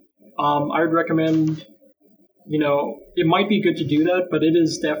it. I would recommend, it might be good to do that, but it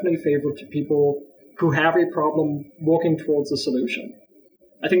is definitely favored to people who have a problem working towards a solution.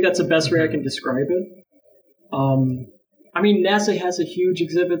 I think that's the best way I can describe it. NASA has a huge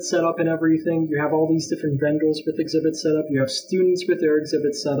exhibit set up and everything. You have all these different vendors with exhibits set up. You have students with their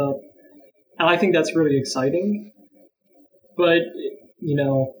exhibits set up. And I think that's really exciting. But,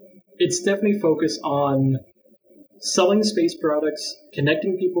 it's definitely focused on selling space products,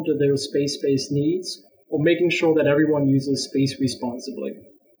 connecting people to their space-based needs, or making sure that everyone uses space responsibly.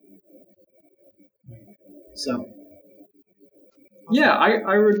 So, yeah,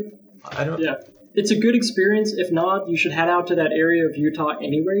 I would. Yeah, it's a good experience. If not, you should head out to that area of Utah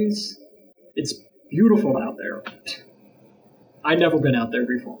anyways. It's beautiful out there. I've never been out there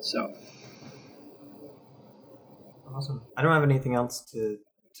before, so. Awesome. I don't have anything else to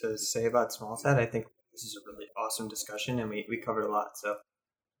say about SmallSat. I think this is a really awesome discussion, and we covered a lot.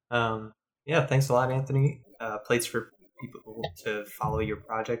 So, yeah, thanks a lot, Anthony. Plates for people to follow your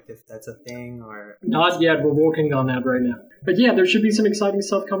project if that's a thing, or not yet. We're working on that right now. But yeah, there should be some exciting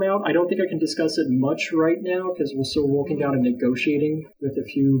stuff coming out. I don't think I can discuss it much right now because we're still working out and negotiating with a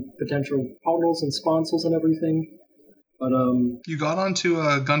few potential partners and sponsors and everything. But you got onto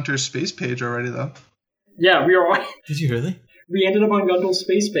Gunter's space page already, though. Yeah, we are. Did you really? We ended up on Gunter's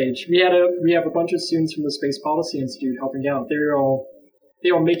space page. We have a bunch of students from the Space Policy Institute helping out. They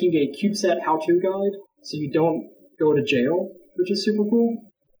are making a CubeSat how-to guide, so you don't go to jail, which is super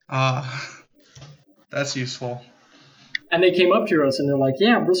cool. That's useful. And they came up to us and they're like,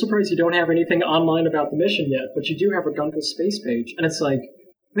 yeah, we're surprised you don't have anything online about the mission yet, but you do have a Gunter space page. And it's like,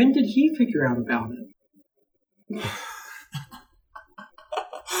 when did he figure out about it?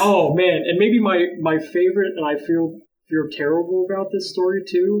 Oh, man. And maybe my favorite, and I feel terrible about this story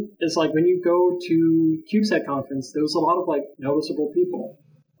too, is like when you go to CubeSat conference, there was a lot of like noticeable people.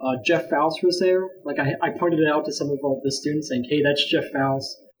 Jeff Faust was there. Like I pointed it out to some of the students saying, hey, that's Jeff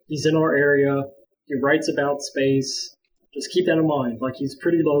Faust. He's in our area. He writes about space. Just keep that in mind. Like, he's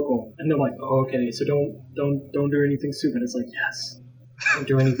pretty local. And they're like, oh, okay, so don't do anything stupid. It's like, yes, don't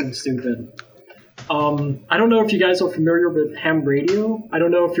do anything stupid. I don't know if you guys are familiar with ham radio. I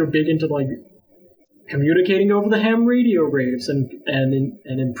don't know if you're big into like communicating over the ham radio waves and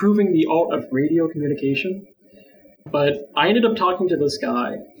improving the art of radio communication. But I ended up talking to this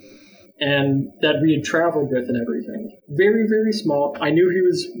guy, and that we had traveled with and everything. Very, very small. I knew he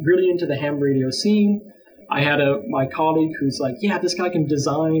was really into the ham radio scene. I had my colleague who's like, yeah, this guy can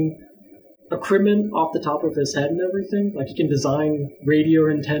design equipment off the top of his head and everything. Like, he can design radio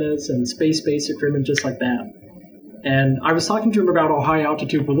antennas and space-based equipment just like that. And I was talking to him about our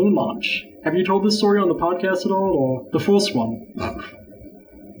high-altitude balloon launch. Have you told this story on the podcast at all, or the first one?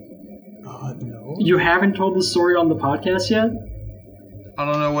 No. You haven't told the story on the podcast yet?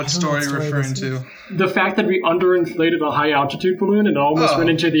 I don't know what story you're referring to. The fact that we underinflated a high-altitude balloon and it almost went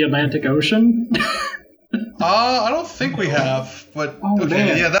into the Atlantic Ocean? I don't think we have, but okay,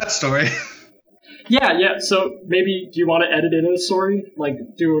 man. Yeah, that story. Yeah, so maybe, do you want to edit in a story? Like,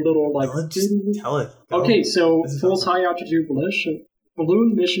 do a little, like... No, just tell it. Go. Okay, so Fool's awesome. high-altitude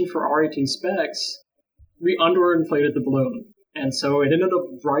balloon mission for RIT Specs, we underinflated the balloon. And so it ended up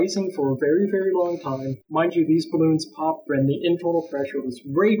rising for a very, very long time. Mind you, these balloons pop when the internal pressure is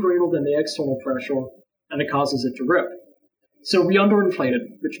way greater than the external pressure, and it causes it to rip. So we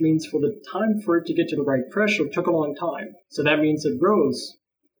underinflated, which means for the time for it to get to the right pressure took a long time. So that means it rose,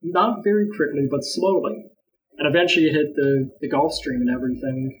 not very quickly, but slowly. And eventually it hit the Gulf Stream and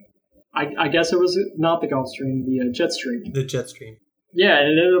everything. I guess it was not the Gulf Stream, the jet stream. The jet stream. Yeah, and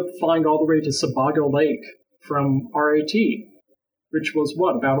it ended up flying all the way to Sebago Lake from RIT, which was,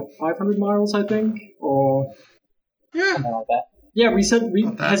 what, about 500 miles, I think? Or... Yeah. Something like that. Yeah, we said,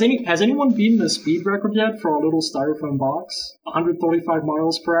 has anyone beaten the speed record yet for a little styrofoam box? 135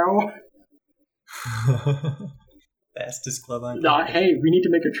 miles per hour? Fastest club on Nah, hey, we need to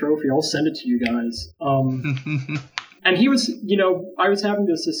make a trophy. I'll send it to you guys. And he was, I was having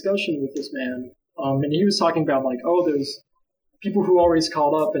this discussion with this man, and he was talking about, like, there's people who always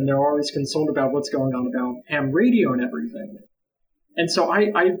call up and they're always concerned about what's going on about ham radio and everything. And so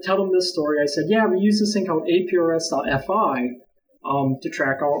I tell him this story. I said, yeah, we use this thing called APRS.FI to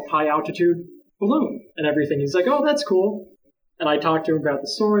track our high-altitude balloon and everything. He's like, oh, that's cool. And I talked to him about the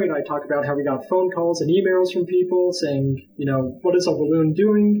story, and I talk about how we got phone calls and emails from people saying, what is our balloon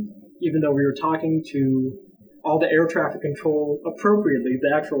doing? Even though we were talking to all the air traffic control appropriately,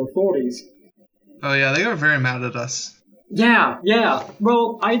 the actual authorities. Oh, yeah, they were very mad at us. Yeah.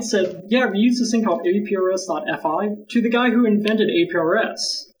 Well, I'd said, yeah, we use this thing called APRS.FI to the guy who invented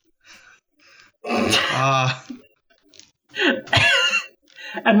APRS.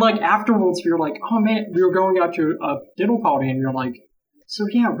 And, like, afterwards, we were like, oh, man, we were going out to a dinner party, and we were like, so,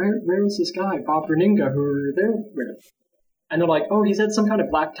 yeah, where is this guy, Bob Berninga, who we were there with? And they're like, oh, he's at some kind of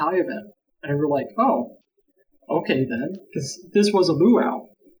black tie event. And we were like, oh, okay, then, because this was a luau,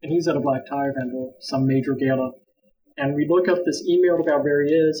 and he's at a black tie event or some major gala. And we look up this email about where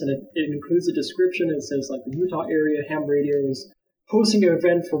he is, and it includes a description. It says, like, the Utah area ham radio is hosting an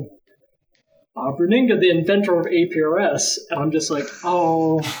event for Bob Berninga, the inventor of APRS. And I'm just like,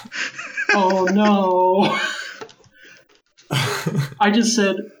 oh no. I just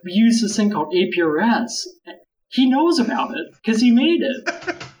said, we use this thing called APRS. He knows about it, because he made it.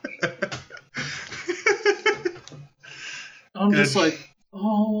 I'm just like, I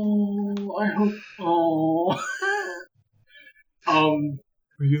hope,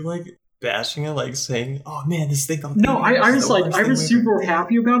 Were you, like, bashing it, like, saying, oh, man, this thing called... No, I was super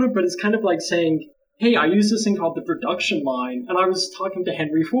happy about it, but it's kind of like saying, hey, I use this thing called the production line, and I was talking to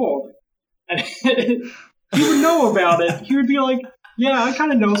Henry Ford, and he would know about it. He would be like, yeah, I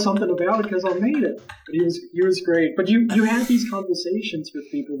kind of know something about it because I made it. But he was great. But you had these conversations with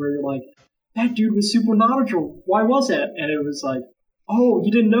people where you're like, that dude was super knowledgeable. Why was that? And it was like, oh,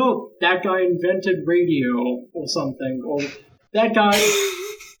 you didn't know that guy invented radio or something, or that guy...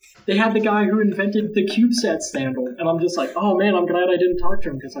 They had the guy who invented the CubeSat standard, and I'm just like, oh man, I'm glad I didn't talk to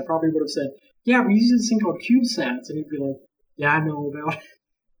him, because I probably would have said, yeah, we use this thing called CubeSats, and he'd be like, yeah, I know about it.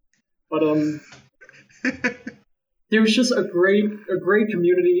 But, there was just a great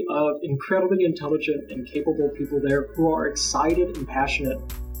community of incredibly intelligent and capable people there who are excited and passionate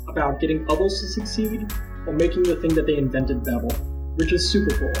about getting others to succeed or making the thing that they invented better, which is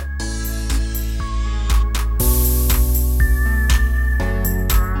super cool.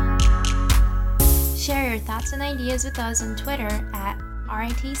 Share your thoughts and ideas with us on Twitter at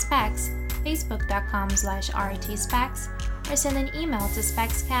RITSpecs, Facebook.com/RITSpecs, or send an email to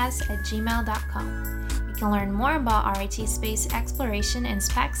specscast@gmail.com. You can learn more about RIT space exploration and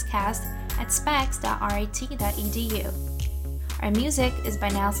SpecsCast at specs.rit.edu. Our music is by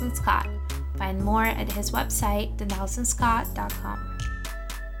Nelson Scott. Find more at his website, thenelsonscott.com.